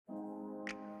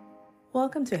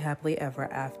Welcome to Happily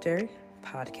Ever After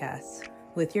podcast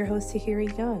with your host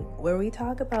Tahiri Young, where we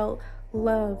talk about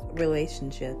love,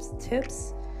 relationships,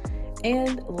 tips,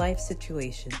 and life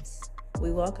situations.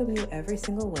 We welcome you every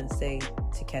single Wednesday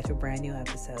to catch a brand new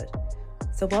episode.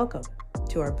 So welcome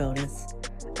to our bonus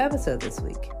episode this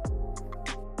week.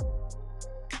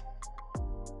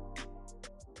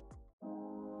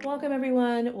 Welcome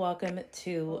everyone. Welcome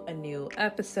to a new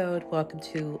episode. Welcome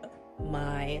to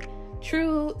my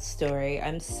true story.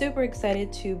 I'm super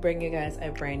excited to bring you guys a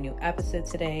brand new episode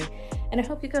today, and I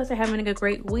hope you guys are having a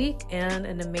great week and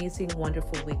an amazing,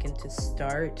 wonderful weekend to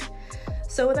start.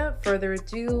 So without further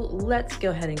ado, let's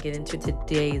go ahead and get into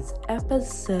today's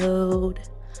episode.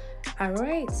 All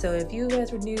right, so if you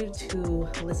guys are new to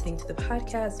listening to the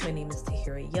podcast, my name is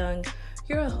Tahiri Young.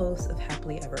 You're a host of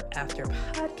Happily Ever After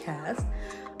podcast.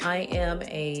 I am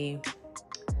a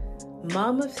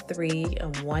mom of 3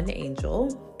 and 1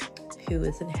 angel who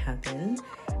is in heaven,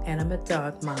 and I'm a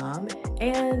dog mom,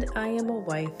 and I am a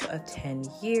wife of 10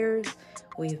 years.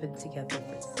 We've been together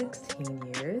for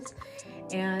 16 years,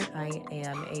 and I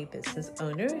am a business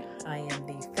owner. I am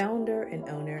the founder and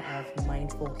owner of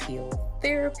Mindful Heal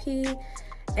Therapy,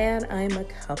 and I'm a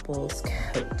couples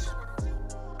coach.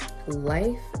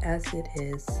 Life as it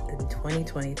is in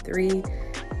 2023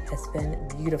 has been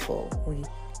beautiful. We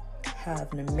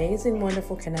have an amazing,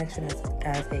 wonderful connection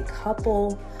as a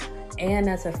couple and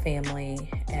as a family,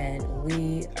 and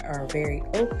we are very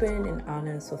open and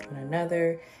honest with one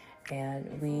another,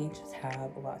 and we just have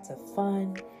lots of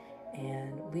fun,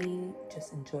 and we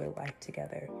just enjoy life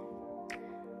together.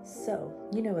 So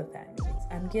you know what that means.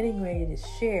 I'm getting ready to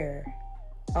share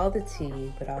all the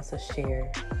tea, but also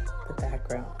share the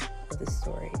background of the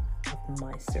story, of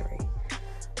my story.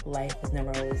 Life was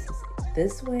never always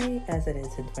this way as it is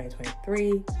in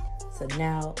 2023. So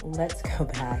now let's go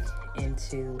back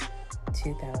into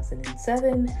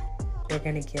 2007. We're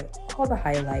going to give all the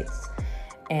highlights,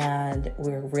 and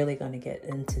we're really going to get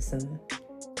into some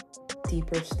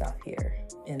deeper stuff here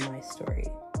in my story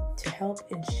to help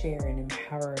and share and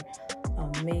empower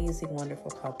amazing, wonderful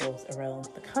couples around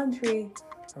the country,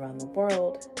 around the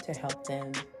world, to help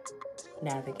them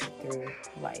navigate through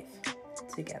life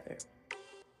together.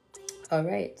 All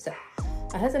right, so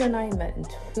my husband and I met in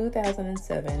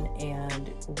 2007,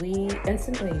 and we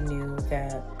instantly knew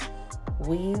that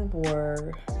we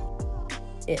were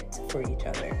it for each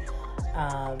other.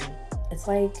 It's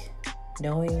like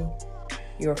knowing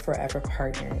your forever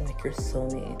partner, like your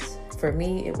soulmate. For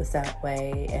me, it was that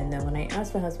way. And then when I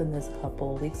asked my husband this a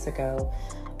couple weeks ago,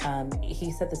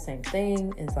 he said the same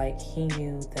thing. It's like he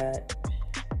knew that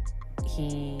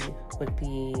we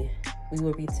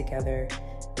would be together,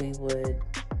 we would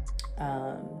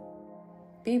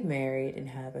be married and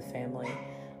have a family,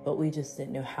 but we just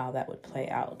didn't know how that would play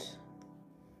out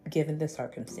given the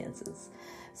circumstances.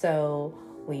 So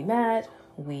we met,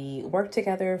 we worked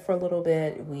together for a little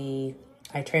bit,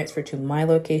 I transferred to my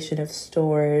location of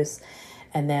stores,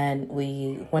 and then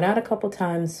we went out a couple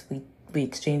times, we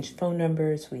exchanged phone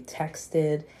numbers, we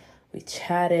texted, we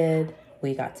chatted,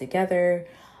 we got together,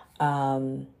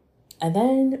 and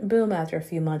then boom, after a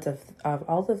few months of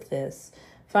all of this,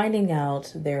 finding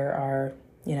out there are,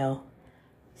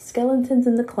 skeletons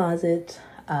in the closet,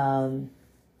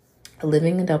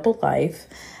 living a double life.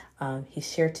 He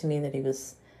shared to me that he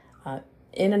was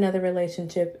in another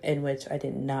relationship in which I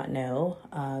did not know,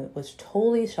 which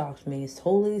totally shocked me,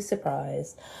 totally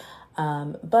surprised.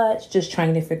 But just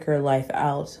trying to figure life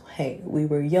out. Hey, we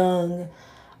were young.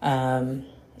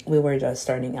 We were just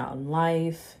starting out in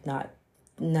life, not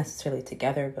necessarily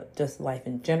together, but just life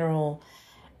in general.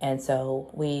 And so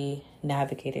we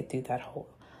navigated through that whole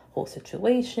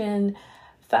situation.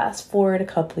 Fast forward a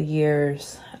couple of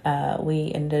years,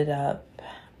 we ended up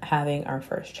having our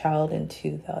first child in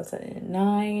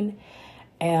 2009,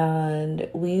 and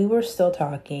we were still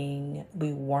talking.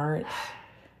 We were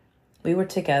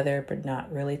together, but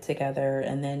not really together.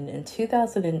 And then in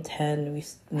 2010, we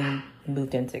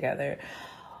moved in together,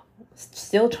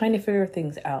 still trying to figure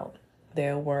things out.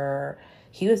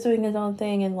 He was doing his own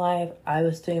thing in life, I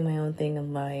was doing my own thing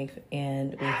in life,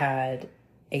 and we had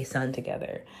a son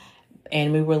together,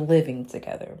 and we were living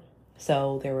together.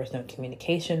 So there was no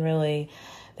communication really.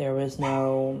 There was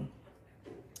no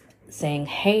saying,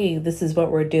 hey, this is what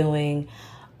we're doing.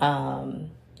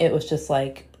 It was just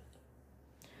like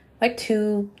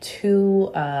two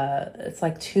it's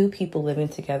like two people living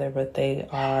together, but they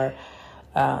are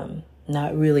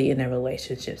not really in a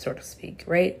relationship, so to speak,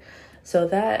 right? So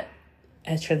that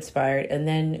has transpired, and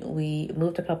then we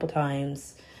moved a couple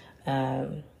times.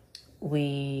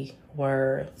 We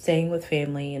were staying with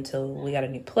family until we got a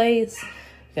new place.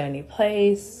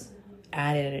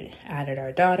 added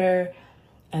our daughter.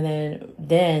 And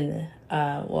then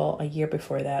a year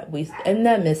before that, we, in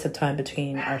that midst of time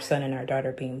between our son and our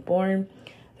daughter being born,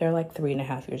 they're like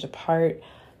 3.5 years apart.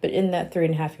 But in that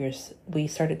 3.5 years, we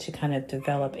started to kind of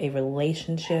develop a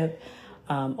relationship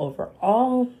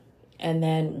overall. And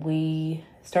then we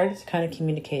started to kind of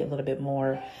communicate a little bit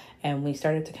more. And we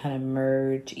started to kind of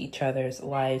merge each other's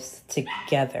lives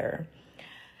together.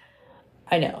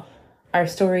 I know our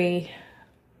story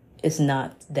is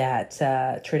not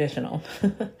that traditional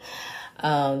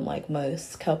like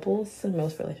most couples and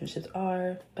most relationships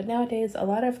are. But nowadays, a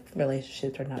lot of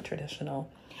relationships are not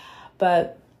traditional.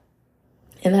 But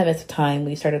in that midst of time,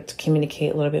 we started to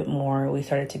communicate a little bit more. We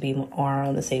started to be more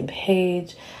on the same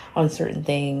page on certain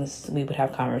things. We would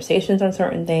have conversations on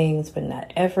certain things, but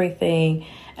not everything.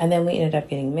 And then we ended up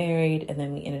getting married, and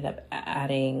then we ended up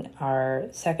adding our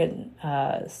second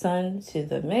son to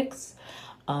the mix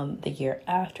the year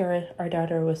after our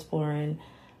daughter was born.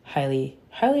 Highly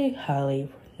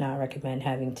not recommend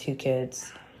having 2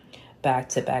 kids back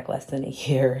to back less than a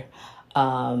year.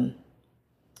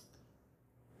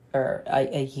 Or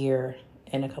a year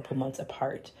and a couple months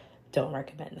apart. Don't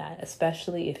recommend that,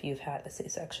 especially if you've had a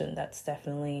C-section. That's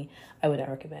definitely, I would not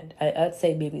recommend. I'd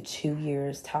say maybe 2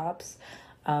 years tops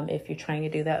if you're trying to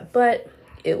do that. But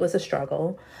it was a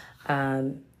struggle.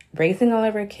 Raising all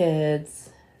of our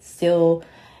kids, still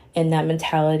in that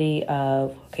mentality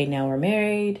of, okay, now we're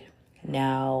married.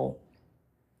 Now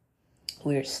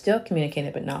we're still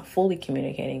communicating, but not fully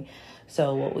communicating.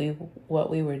 So what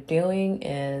we were doing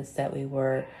is that we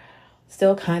were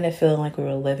still kind of feeling like we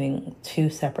were living 2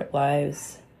 separate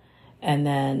lives and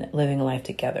then living life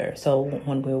together. So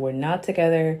when we were not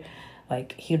together,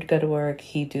 like he'd go to work,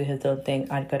 he'd do his own thing,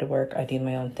 I'd go to work, I'd do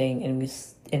my own thing, and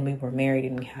we were married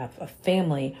and we have a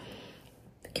family.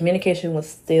 The communication was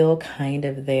still kind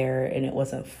of there, and it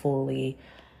wasn't fully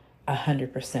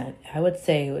 100%. I would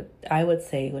say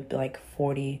it would be like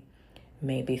 40,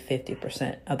 maybe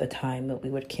 50% of the time that we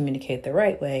would communicate the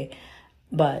right way.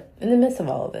 But in the midst of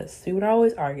all of this, we would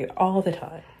always argue all the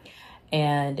time.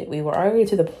 And we were arguing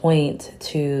to the point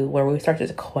to where we started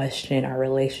to question our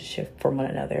relationship for one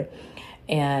another.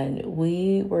 And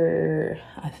we were,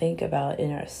 I think, about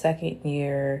in our second of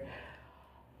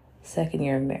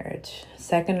marriage,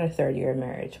 second or third year of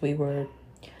marriage, we were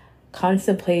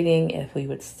contemplating if we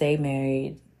would stay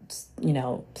married,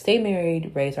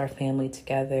 raise our family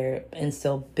together, and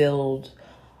still build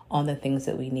on the things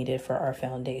that we needed for our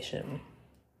foundation.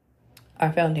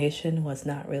 Our foundation was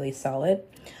not really solid.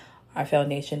 Our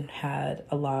foundation had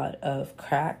a lot of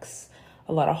cracks,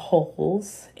 a lot of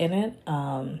holes in it.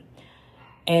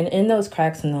 And in those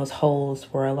cracks and those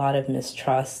holes were a lot of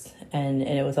mistrust, and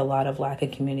it was a lot of lack of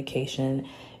communication.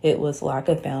 It was lack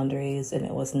of boundaries, and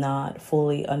it was not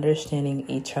fully understanding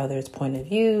each other's point of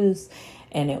views.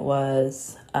 And it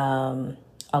was a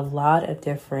lot of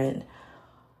different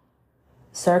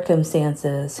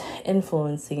circumstances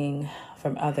influencing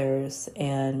from others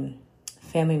and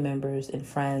family members and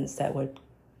friends that would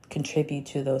contribute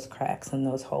to those cracks and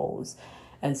those holes.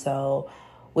 And so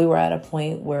we were at a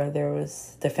point where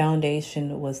the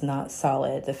foundation was not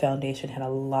solid. The foundation had a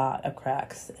lot of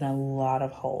cracks and a lot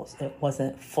of holes. It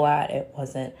wasn't flat. It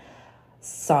wasn't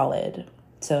solid.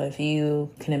 So if you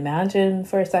can imagine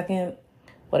for a second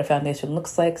what a foundation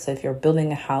looks like. So if you're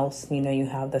building a house, you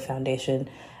have the foundation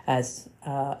as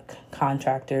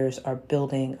contractors are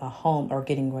building a home or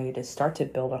getting ready to start to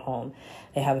build a home.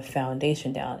 They have a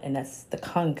foundation down, and that's the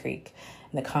concrete.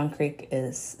 And the concrete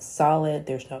is solid.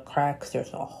 There's no cracks.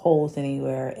 There's no holes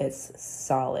anywhere. It's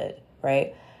solid,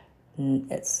 right?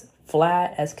 It's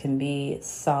flat as can be. It's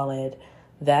solid.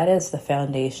 That is the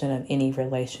foundation of any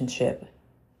relationship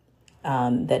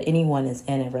that anyone is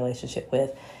in a relationship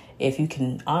with. If you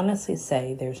can honestly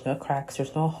say there's no cracks,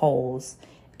 there's no holes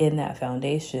in that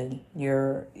foundation,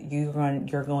 you're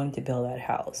going to build that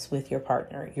house with your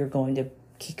partner. You're going to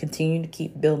continue to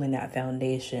keep building that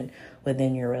foundation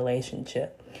within your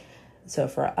relationship. So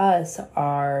for us,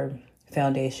 our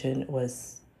foundation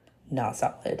was not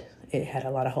solid. It had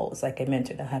a lot of holes. Like I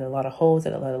mentioned, it had a lot of holes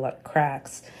and a lot of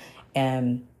cracks.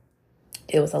 And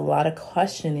it was a lot of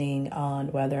questioning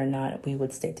on whether or not we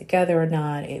would stay together or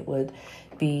not. It would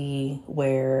be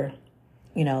where,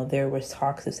 there was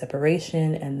talks of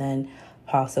separation and then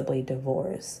possibly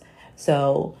divorce.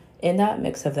 So in that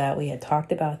mix of that, we had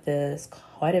talked about this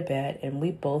quite a bit, and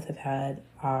we both have had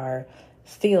our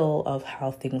feel of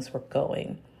how things were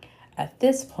going. At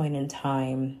this point in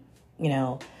time,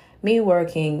 me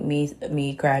working,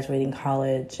 me graduating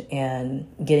college and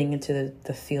getting into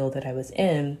the field that I was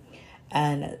in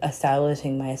and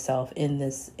establishing myself in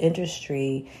this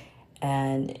industry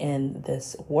And in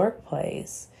this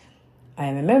workplace, I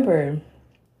remember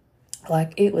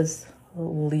like it was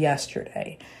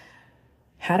yesterday.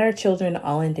 Had our children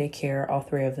all in daycare, all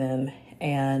three of them,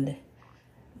 and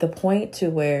the point to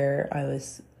where I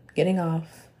was getting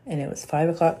off and it was 5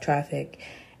 o'clock traffic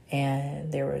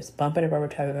and there was bumper to bumper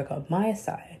traffic on my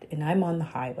side, and I'm on the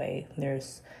highway.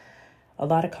 There's a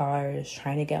lot of cars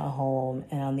trying to get home,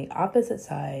 and on the opposite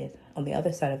side, on the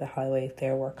other side of the highway,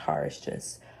 there were cars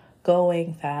just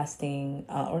going fasting,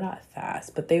 or not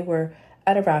fast, but they were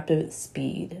at a rapid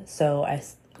speed. So I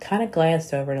kind of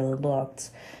glanced over and looked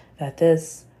at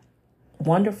this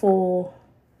wonderful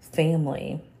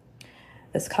family,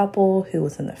 this couple who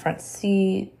was in the front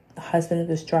seat. The husband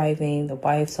was driving, the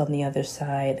wife's on the other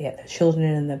side. They had the children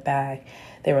in the back.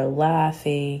 They were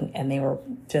laughing and they were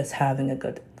just having a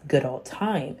good old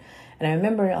time. And I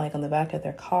remember like on the back of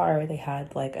their car, they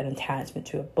had like an attachment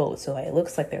to a boat. So like, it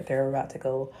looks like they're about to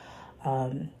go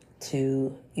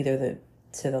to either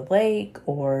the lake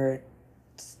or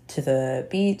to the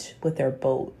beach with their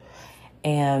boat.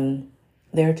 And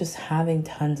they're just having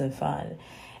tons of fun.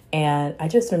 And I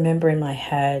just remember in my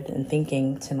head and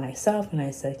thinking to myself, and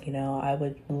I said, I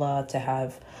would love to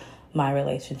have my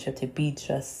relationship to be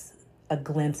just a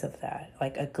glimpse of that,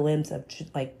 like a glimpse of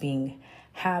like being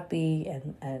happy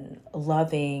and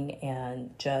loving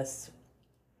and just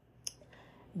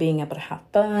being able to have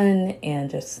fun and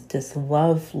just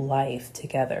love life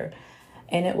together.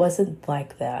 And it wasn't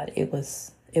like that. It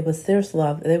was there's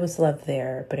love. There was love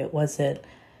there, but it wasn't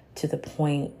to the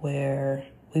point where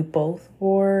we both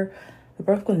were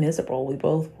miserable. We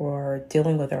both were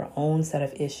dealing with our own set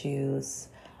of issues.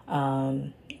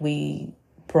 We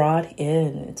brought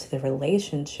into the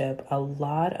relationship a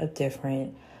lot of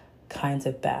different kinds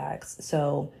of bags.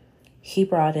 So he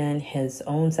brought in his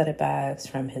own set of bags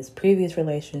from his previous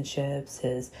relationships,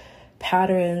 his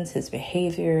patterns, his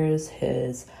behaviors,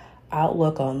 his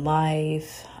outlook on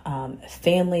life,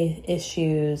 family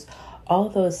issues, all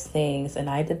those things. And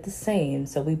I did the same.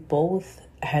 So we both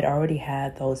had already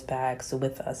had those bags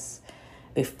with us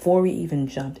before we even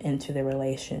jumped into the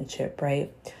relationship,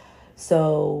 right?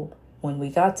 So when we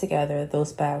got together,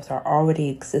 those bags are already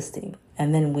existing.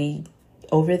 And then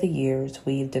over the years,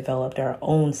 we've developed our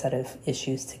own set of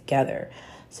issues together.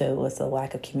 So it was the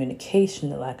lack of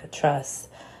communication, the lack of trust,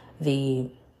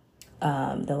 the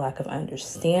lack of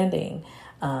understanding,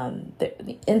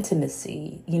 the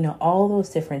intimacy, all those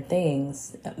different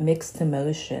things, mixed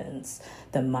emotions,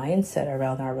 the mindset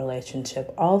around our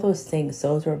relationship, all those things,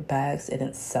 those were bags in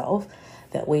itself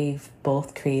that we've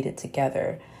both created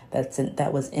together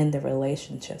that was in the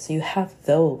relationship. So you have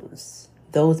those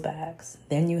bags.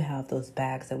 Then you have those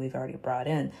bags that we've already brought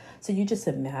in. So you just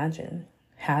imagine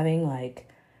having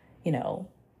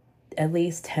at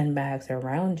least 10 bags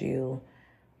around you,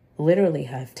 literally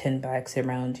have 10 bags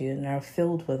around you and are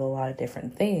filled with a lot of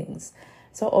different things.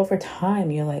 So over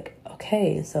time, you're like,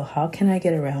 okay, so how can I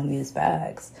get around these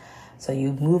bags? So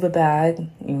you move a bag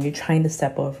and you're trying to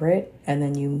step over it, and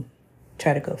then you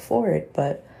try to go forward,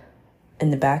 but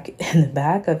in the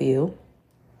back of you,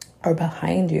 or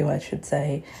behind you, I should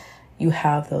say, you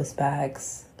have those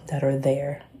bags that are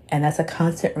there. And that's a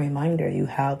constant reminder, you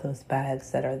have those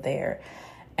bags that are there.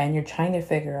 And you're trying to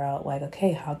figure out, like,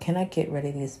 okay, how can I get rid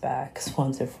of these bags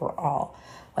once and for all?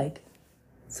 Like,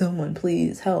 someone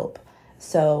please help.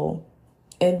 So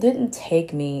it didn't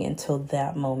take me until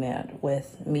that moment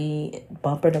with me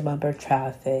bumper to bumper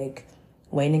traffic,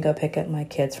 waiting to go pick up my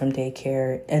kids from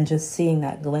daycare, and just seeing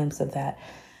that glimpse of that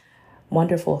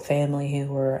wonderful family who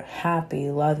were happy,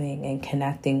 loving, and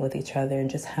connecting with each other and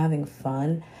just having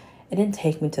fun. It didn't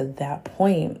take me to that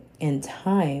point in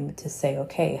time to say,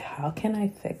 okay, how can I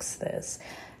fix this?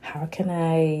 How can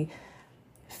I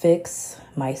fix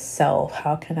myself?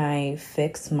 How can I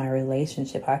fix my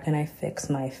relationship? How can I fix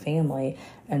my family?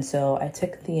 And so I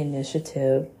took the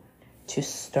initiative to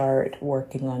start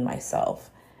working on myself.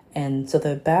 And so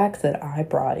the bags that I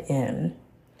brought in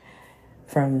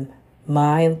from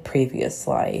my previous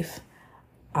life,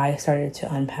 I started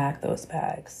to unpack those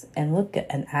bags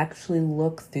and actually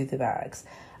look through the bags,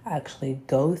 actually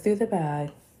go through the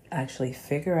bag, actually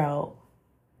figure out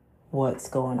what's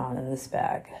going on in this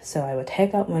bag. So I would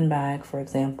take out one bag, for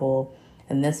example,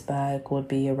 and this bag would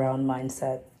be around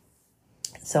mindset.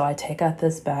 So I take out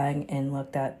this bag and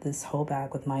looked at this whole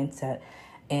bag with mindset,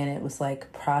 and it was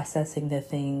like processing the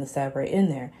things that were in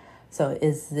there. So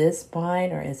is this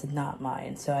mine or is it not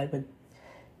mine? So I would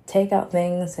take out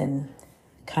things and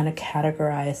kind of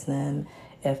categorize them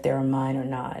if they were mine or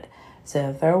not.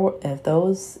 So if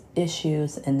those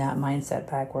issues in that mindset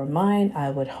bag were mine, I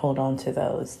would hold on to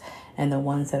those. And the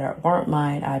ones that weren't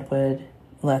mine, I would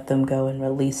let them go and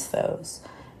release those.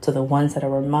 So the ones that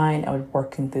were mine, I was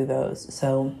working through those.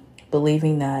 So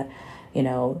believing that,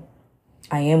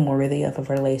 I am worthy of a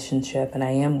relationship and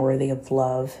I am worthy of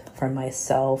love from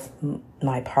myself,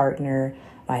 my partner,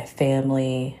 my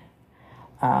family,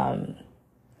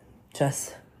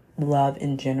 just love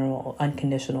in general,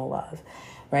 unconditional love,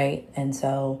 right? And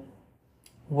so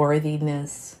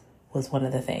worthiness was one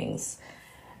of the things,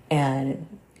 and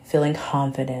feeling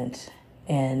confident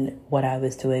in what I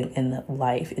was doing in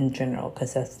life in general,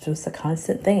 because that's just a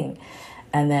constant thing.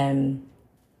 And then,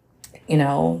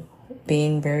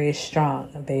 being very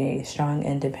strong, a very strong,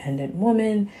 independent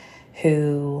woman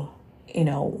who,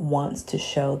 wants to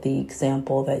show the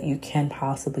example that you can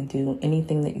possibly do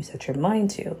anything that you set your mind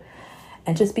to,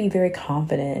 and just be very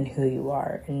confident in who you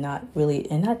are and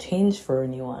not change for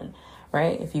anyone,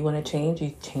 right? If you want to change,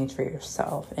 you change for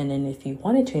yourself. And then if you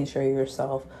want to change for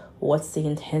yourself, what's the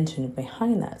intention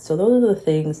behind that? So those are the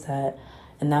things that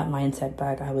in that mindset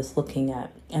bag I was looking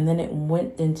at. And then it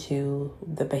went into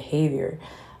the behavior.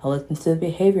 I looked into the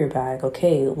behavior bag.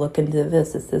 Okay, look into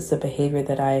this. Is this a behavior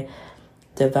that I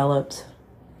developed?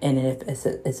 And is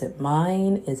it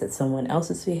mine? Is it someone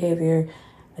else's behavior?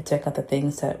 I check out the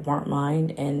things that weren't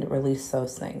mine and release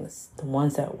those things. The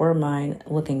ones that were mine,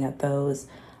 looking at those.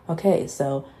 Okay,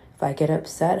 so if I get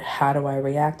upset, how do I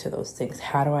react to those things?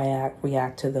 How do I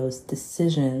react to those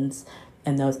decisions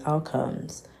and those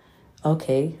outcomes?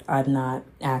 Okay, I'm not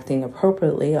acting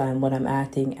appropriately. I'm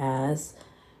acting as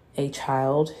a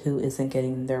child who isn't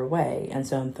getting their way. And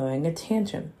so I'm throwing a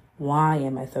tantrum. Why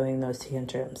am I throwing those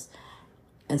tantrums?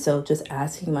 And so just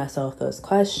asking myself those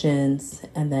questions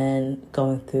and then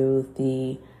going through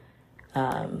the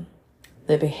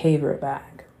behavior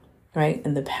bag, right?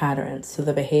 And the patterns. So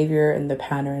the behavior and the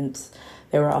patterns,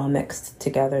 they were all mixed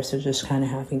together. So just kind of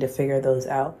having to figure those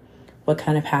out. What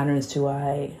kind of patterns do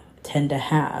I tend to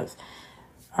have?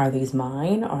 Are these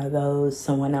mine? Are those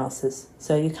someone else's?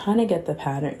 So you kind of get the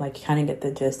pattern, like you kind of get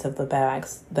the gist of the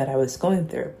bags that I was going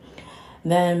through.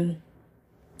 Then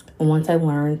once I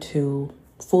learned to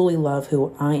fully love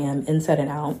who I am inside and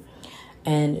out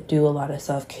and do a lot of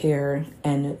self-care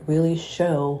and really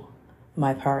show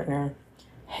my partner,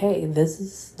 hey, this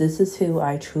is who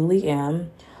I truly am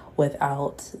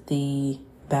without the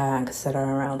bags that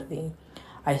are around me.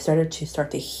 I started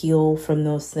to heal from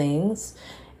those things.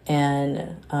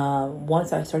 And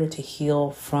once I started to heal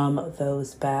from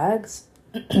those bags,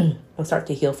 I'll start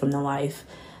to heal from the life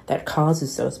that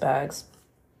causes those bags.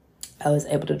 I was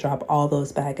able to drop all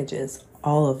those baggages,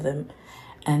 all of them,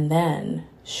 and then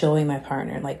showing my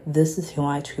partner, like, this is who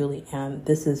I truly am.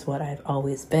 This is what I've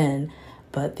always been.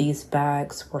 But these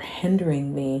bags were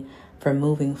hindering me from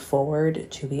moving forward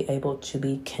to be able to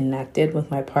be connected with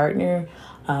my partner,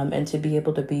 and to be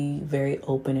able to be very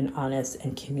open and honest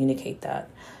and communicate that.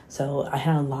 So I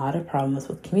had a lot of problems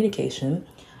with communication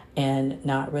and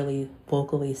not really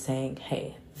vocally saying,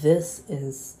 hey, this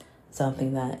is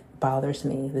something that bothers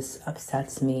me, this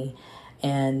upsets me,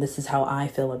 and this is how I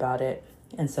feel about it.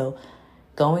 And so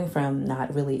going from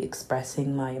not really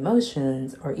expressing my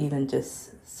emotions or even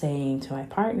just saying to my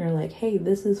partner, like, hey,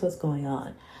 this is what's going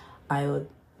on, I would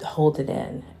hold it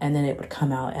in, and then it would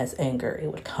come out as anger.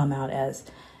 It would come out as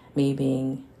me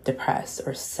being depressed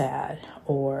or sad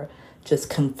or just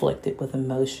conflicted with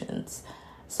emotions.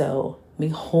 So me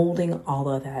holding all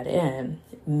of that in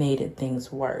made it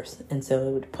things worse. And so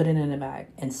it would put it in a bag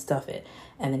and stuff it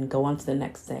and then go on to the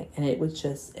next thing. And it would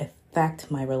just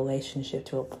affect my relationship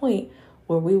to a point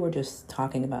where we were just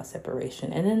talking about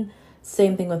separation. And then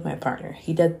same thing with my partner.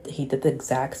 He did the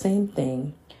exact same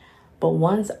thing. But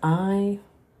once I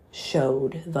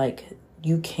showed, like,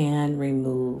 you can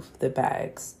remove the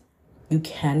bags, you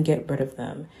can get rid of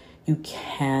them, you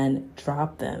can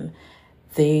drop them,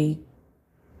 they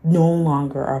no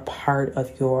longer are part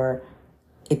of your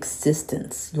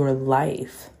existence, your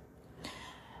life.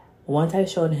 Once I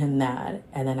showed him that,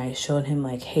 and then I showed him,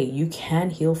 like, hey, you can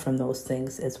heal from those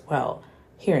things as well.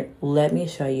 Here, let me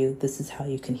show you, this is how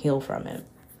you can heal from it.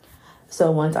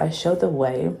 So once I showed the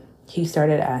way, he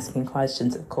started asking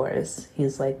questions, of course.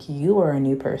 He's like, you are a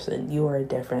new person, you are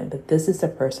different, but this is the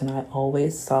person I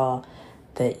always saw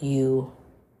that you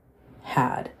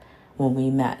had when we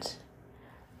met.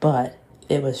 But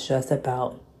it was just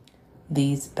about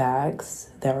these bags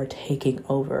that were taking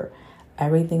over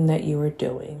everything that you were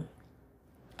doing,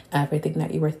 everything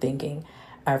that you were thinking,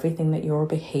 everything that you were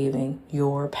behaving,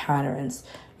 your patterns,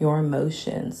 your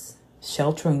emotions,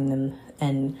 sheltering them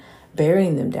and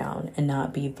burying them down and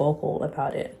not be vocal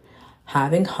about it,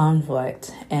 having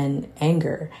conflict and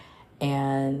anger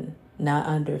and not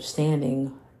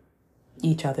understanding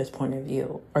each other's point of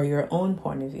view or your own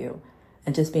point of view.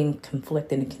 and just being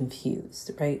conflicted and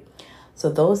confused, right? So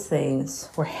those things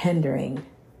were hindering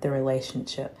the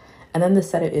relationship. And then the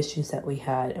set of issues that we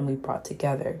had and we brought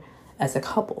together as a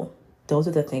couple, those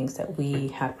are the things that we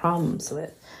had problems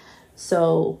with.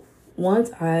 So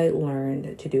once I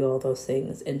learned to do all those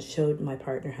things and showed my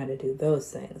partner how to do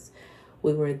those things,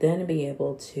 we were then be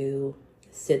able to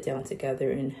sit down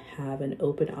together and have an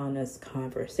open, honest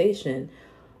conversation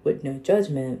with no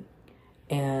judgment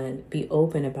and be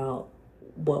open about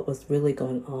what was really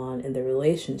going on in the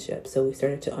relationship. So we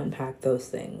started to unpack those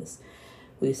things.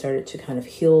 We started to kind of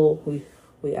heal.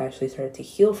 We actually started to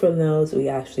heal from those. We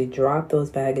actually dropped those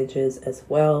baggages as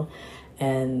well.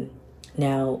 And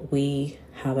now we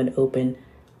have an open,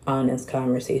 honest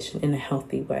conversation in a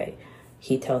healthy way.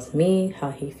 He tells me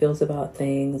how he feels about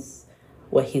things,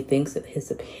 what he thinks of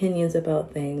his opinions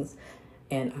about things,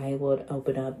 and I would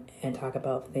open up and talk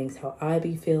about things, how I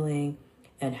be feeling,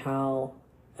 and how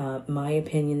my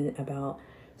opinion about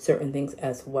certain things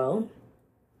as well.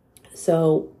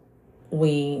 So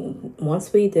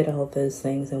once we did all those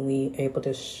things and we able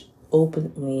to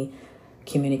openly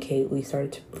communicate, we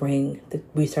started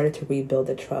to rebuild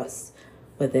the trust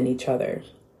within each other.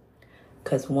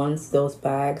 Because once those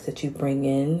bags that you bring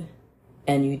in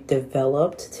and you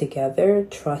developed together,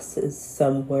 trust is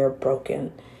somewhere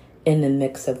broken in the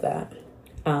mix of that.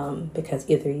 Because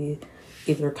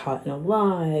either caught in a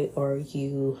lie, or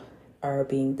you are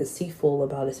being deceitful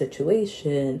about a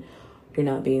situation, you're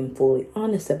not being fully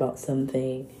honest about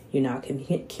something, you're not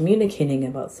communicating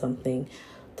about something.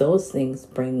 Those things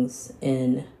brings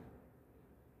in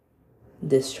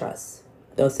distrust.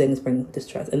 Those things bring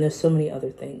distrust. And there's so many other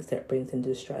things that brings in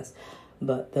distrust,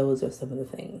 but those are some of the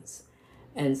things.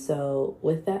 And so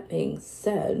with that being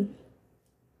said,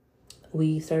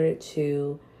 we started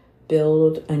to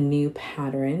build a new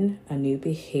pattern, a new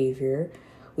behavior.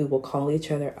 We will call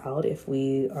each other out if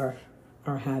we are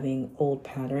having old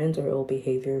patterns or old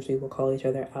behaviors. We will call each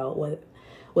other out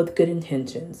with good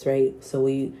intentions, right? So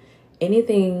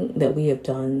anything that we have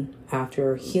done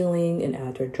after healing and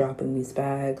after dropping these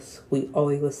bags, we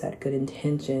always would set good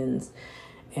intentions,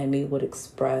 and we would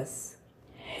express,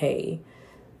 hey,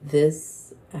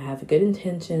 I have good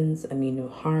intentions. I mean no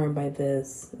harm by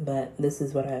this, but this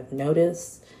is what I have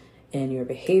noticed in your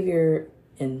behavior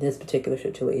in this particular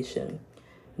situation.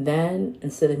 Then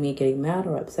instead of me getting mad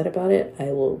or upset about it,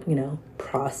 I will,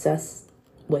 process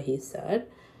what he said.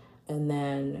 And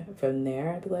then from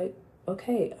there, I'd be like,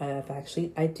 okay,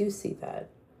 I do see that.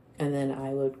 And then I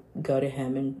would go to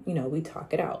him and, we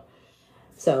talk it out.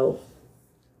 So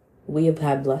we have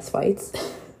had less fights.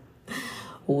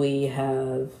 We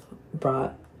have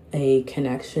brought a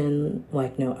connection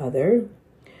like no other.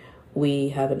 We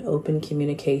have an open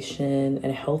communication, and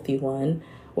a healthy one,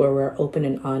 where we're open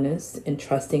and honest and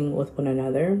trusting with one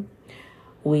another.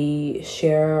 We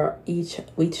share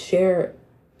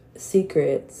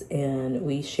secrets, and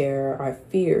we share our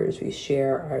fears. We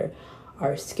share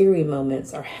our scary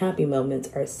moments, our happy moments,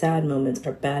 our sad moments,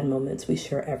 our bad moments. We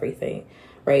share everything,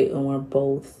 right? And we're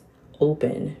both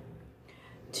open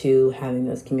to having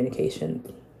those communications.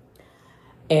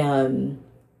 And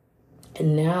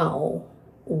now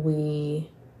we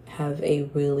have a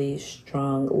really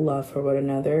strong love for one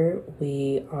another.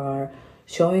 We are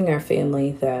showing our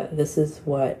family that this is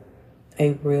what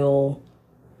a real,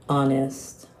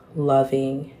 honest,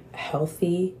 loving,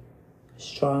 healthy,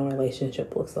 strong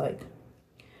relationship looks like.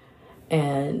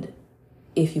 And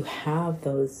if you have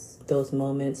those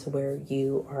moments where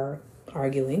you are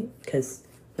arguing, because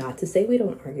not to say we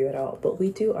don't argue at all, but we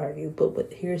do argue.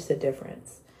 But here's the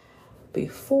difference.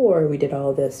 Before we did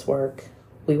all this work,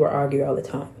 we would argue all the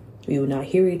time. We would not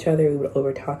hear each other, we would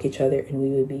overtalk each other, and we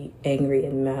would be angry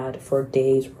and mad for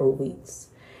days or weeks.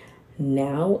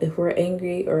 Now, if we're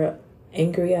angry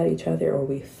at each other or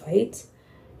we fight,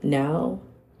 now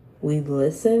we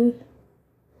listen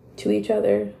to each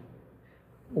other.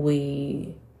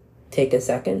 We take a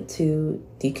second to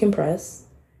decompress,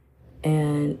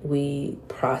 and we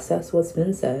process what's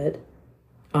been said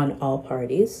on all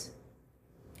parties.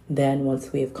 Then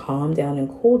once we have calmed down and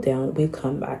cooled down, we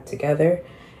come back together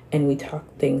and we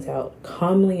talk things out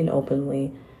calmly and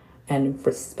openly and in a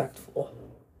respectful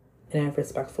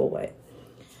way.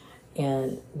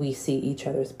 And we see each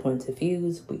other's points of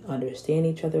views. We understand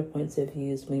each other's points of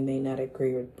views. We may not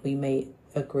agree, or we may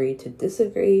agree to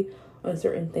disagree on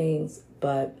certain things,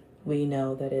 but we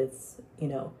know that it's,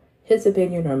 his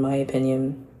opinion or my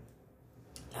opinion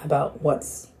about what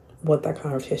that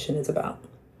conversation is about.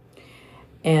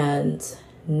 And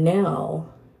now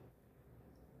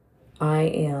I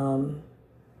am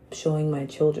showing my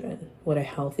children what a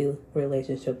healthy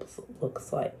relationship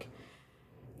looks like.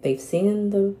 they've seen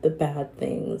the bad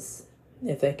things,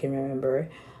 if they can remember,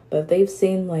 but they've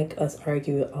seen like us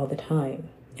argue all the time.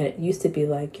 And it used to be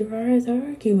like, you're always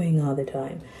arguing all the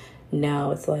time.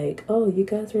 Now it's like, oh, you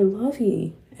guys are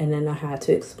lovey. And then I had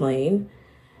to explain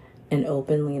and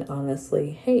openly and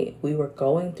honestly, hey, we were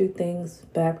going through things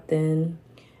back then,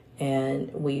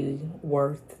 and we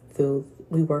worked through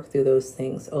those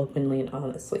things openly and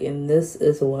honestly. And this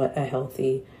is what a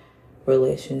healthy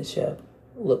relationship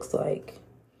looks like.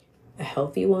 A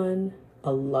healthy one,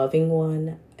 a loving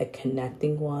one, a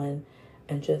connecting one,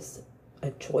 and just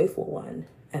a joyful one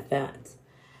at that.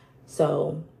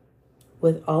 So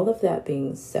with all of that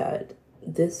being said,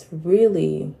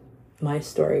 my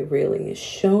story really has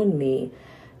shown me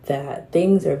that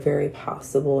things are very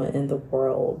possible in the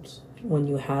world when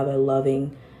you have a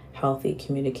loving, healthy,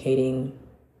 communicating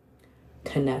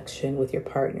connection with your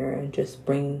partner, and just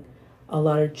bring a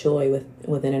lot of joy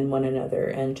within one another,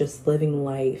 and just living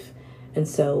life. And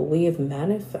so we have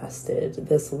manifested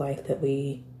this life that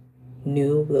we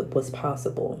knew that was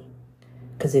possible.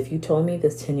 Because if you told me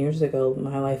this 10 years ago,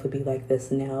 my life would be like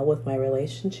this now with my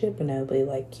relationship, and I would be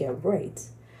like, yeah, right.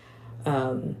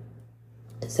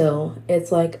 So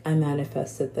it's like I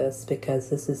manifested this because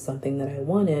this is something that I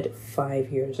wanted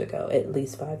 5 years ago, at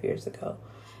least 5 years ago.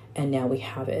 And now we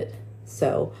have it.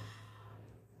 So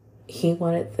he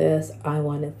wanted this, I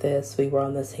wanted this. We were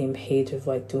on the same page of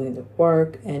like doing the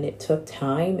work, and it took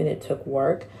time and it took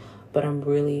work, but I'm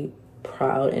really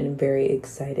proud and very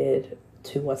excited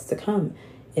to what's to come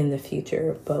in the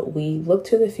future. But we look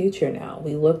to the future now.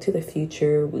 We look to the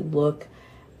future. We look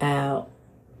at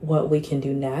what we can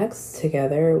do next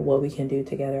together, what we can do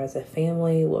together as a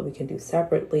family, what we can do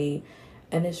separately.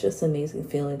 And it's just an amazing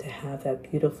feeling to have that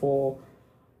beautiful,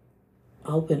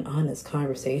 open, honest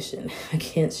conversation. I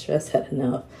can't stress that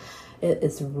enough.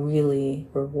 It's really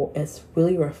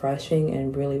refreshing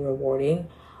and really rewarding.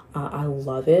 I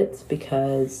love it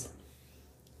because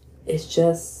it's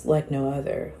just like no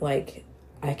other. Like,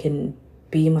 I can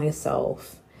be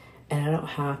myself, and I don't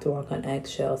have to walk on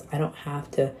eggshells. I don't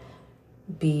have to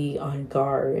be on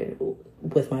guard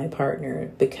with my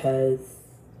partner because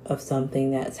of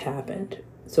something that's happened.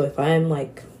 So if I'm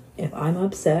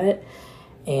upset,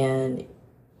 and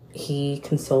he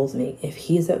consoles me. If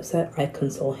he's upset, I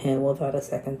console him without a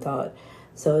second thought.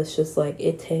 So it's just like,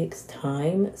 it takes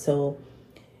time. So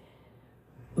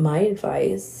my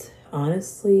advice,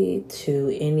 honestly,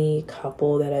 to any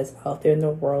couple that is out there in the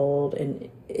world, and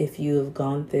if you have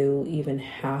gone through even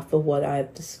half of what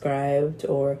I've described,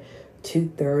 or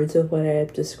 2/3 of what I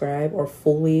have described, or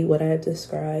fully what I have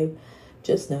described,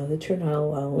 just know that you're not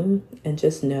alone, and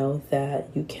just know that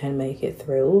you can make it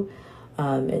through.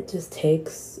 It just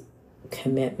takes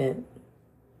commitment.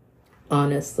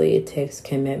 Honestly, it takes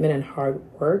commitment and hard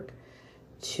work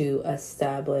to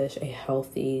establish a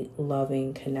healthy,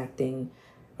 loving, connecting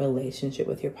relationship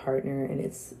with your partner, and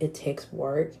it takes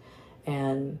work.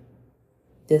 And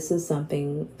this is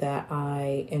something that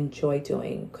I enjoy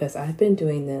doing because I've been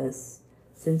doing this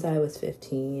since I was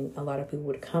 15. A lot of people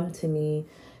would come to me,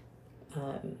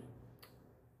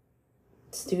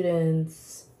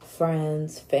 students,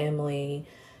 friends, family,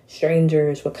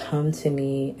 strangers would come to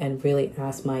me and really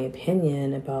ask my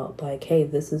opinion about like, hey,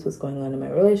 this is what's going on in my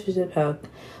relationship.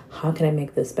 How can I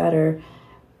make this better?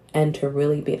 And to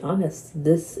really be honest,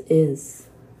 this is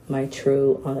my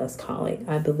true honest calling.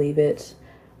 I believe it.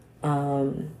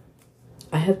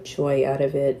 I have joy out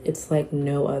of it. It's like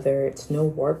no other. It's no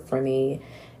work for me.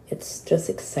 It's just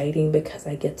exciting because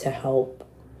I get to help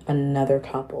another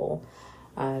couple.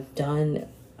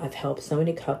 I've helped so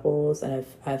many couples, and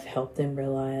I've helped them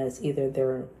realize either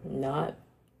they're not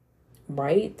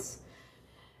right,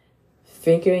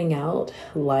 figuring out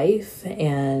life,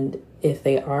 and if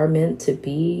they are meant to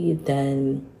be,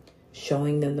 then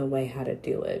showing them the way how to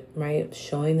do it, right?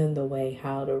 Showing them the way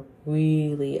how to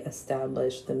really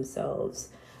establish themselves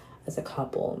as a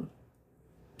couple,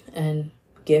 and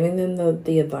giving them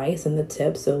the advice and the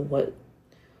tips of what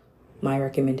my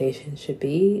recommendation should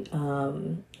be,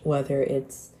 whether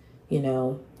it's,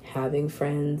 having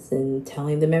friends and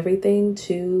telling them everything,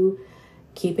 to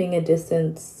keeping a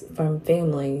distance from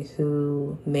family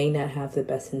who may not have the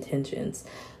best intentions.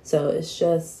 So it's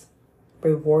just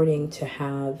rewarding to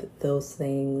have those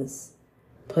things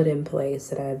put in place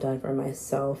that I've done for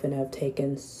myself, and have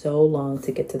taken so long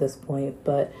to get to this point,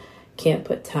 but can't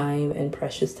put time and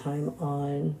precious time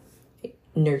on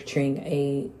nurturing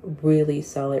a really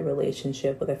solid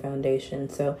relationship with a foundation.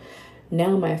 So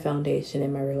now my foundation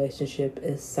in my relationship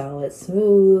is solid,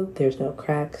 smooth. There's no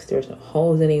cracks, there's no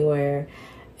holes anywhere.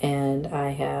 And I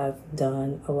have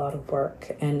done a lot of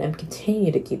work, and I'm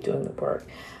continuing to keep doing the work.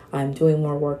 I'm doing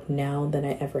more work now than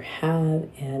I ever have,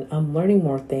 and I'm learning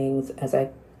more things as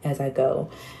I go,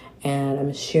 and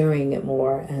I'm sharing it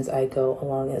more as I go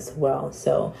along as well.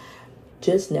 So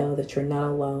just know that you're not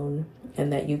alone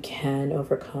and that you can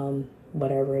overcome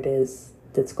whatever it is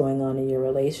that's going on in your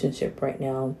relationship right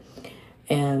now.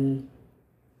 And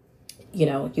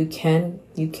you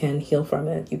can heal from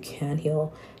it. You can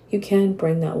heal. You can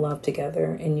bring that love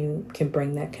together, and you can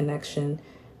bring that connection.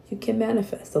 You can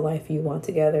manifest the life you want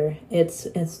together.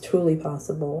 It's truly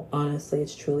possible. Honestly,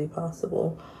 it's truly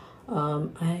possible.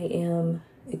 I am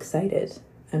excited.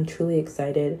 I'm truly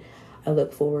excited. I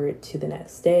look forward to the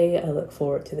next day. I look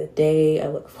forward to the day. I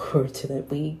look forward to the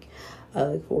week. I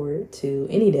look forward to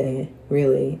any day,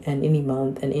 really, and any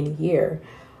month and any year.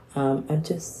 I'm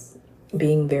just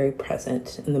being very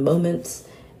present in the moments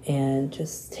and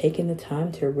just taking the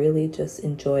time to really just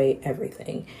enjoy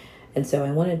everything. And so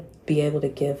I want to be able to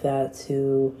give that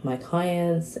to my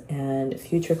clients and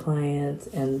future clients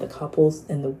and the couples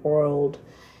in the world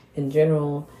in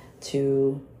general,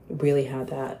 to really have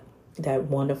that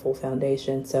wonderful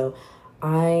foundation. So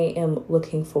I am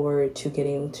looking forward to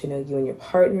getting to know you and your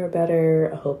partner better.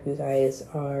 I hope you guys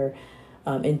are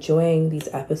enjoying these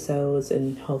episodes,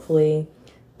 and hopefully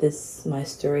my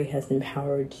story has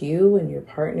empowered you and your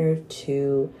partner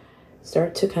to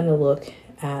start to kind of look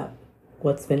at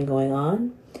what's been going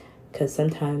on. Because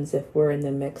sometimes if we're in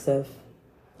the mix of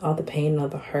all the pain, all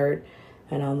the hurt,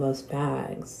 and all those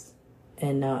bags,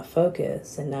 and not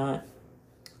focus and not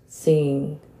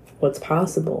seeing what's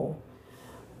possible,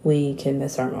 we can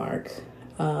miss our mark.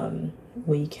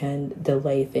 We can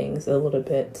delay things a little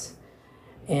bit,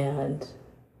 and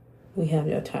we have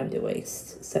no time to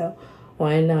waste. So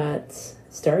why not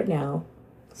start now,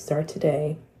 start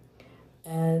today?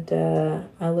 And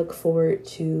I look forward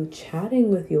to chatting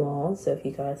with you all. So if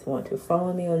you guys want to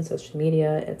follow me on social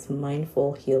media, it's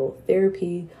Mindful Heal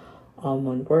Therapy, all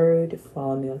one word.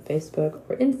 Follow me on Facebook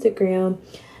or Instagram.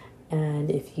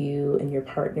 And if you and your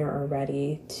partner are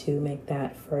ready to make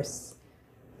that first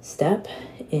step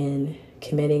in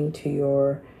committing to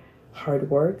your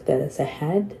hard work that is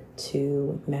ahead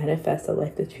to manifest the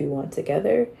life that you want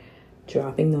together,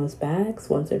 dropping those bags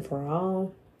once and for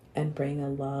all, and bring a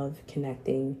love,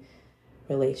 connecting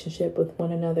relationship with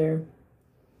one another,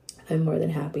 I'm more than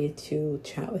happy to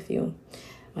chat with you.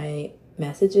 My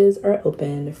messages are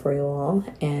open for you all,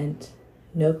 and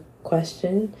no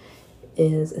question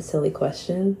is a silly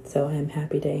question, so I'm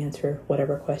happy to answer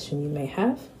whatever question you may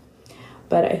have.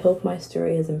 But I hope my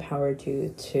story has empowered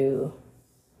you to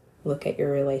look at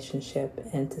your relationship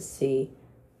and to see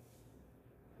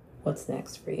what's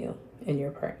next for you and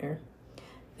your partner.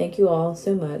 Thank you all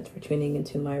so much for tuning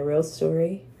into my real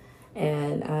story,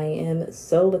 and I am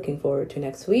so looking forward to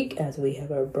next week as we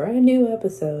have a brand new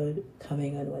episode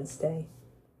coming on Wednesday.